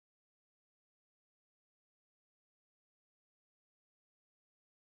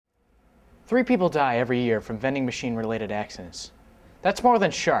3 people die every year from vending machine related accidents. That's more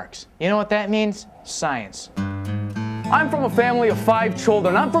than sharks. You know what that means? Science. I'm from a family of 5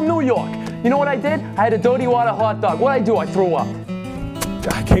 children. I'm from New York. You know what I did? I had a dirty water hot dog. What'd I do? I threw up.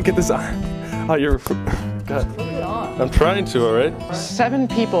 I can't get this on. Oh, you're... God. I'm trying to, all right? 7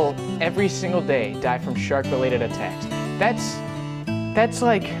 people every single day die from shark related attacks.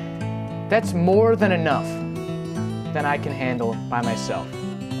 That's more than enough than I can handle by myself.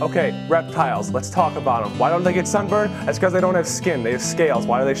 Okay, reptiles, let's talk about them. Why don't they get sunburned? That's because they don't have skin, they have scales.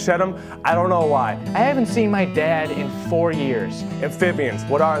 Why do they shed them? I don't know why. I haven't seen my dad in 4 years. Amphibians,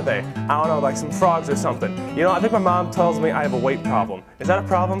 what are they? I don't know, like some frogs or something. You know, I think my mom tells me I have a weight problem. Is that a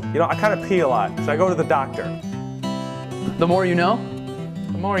problem? You know, I kind of pee a lot. Should I go to the doctor? The more you know?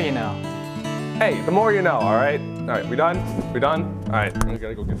 The more you know. Hey, the more you know, all right? All right, we done? We done? All right, we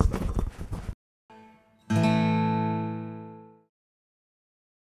gotta go get stuff.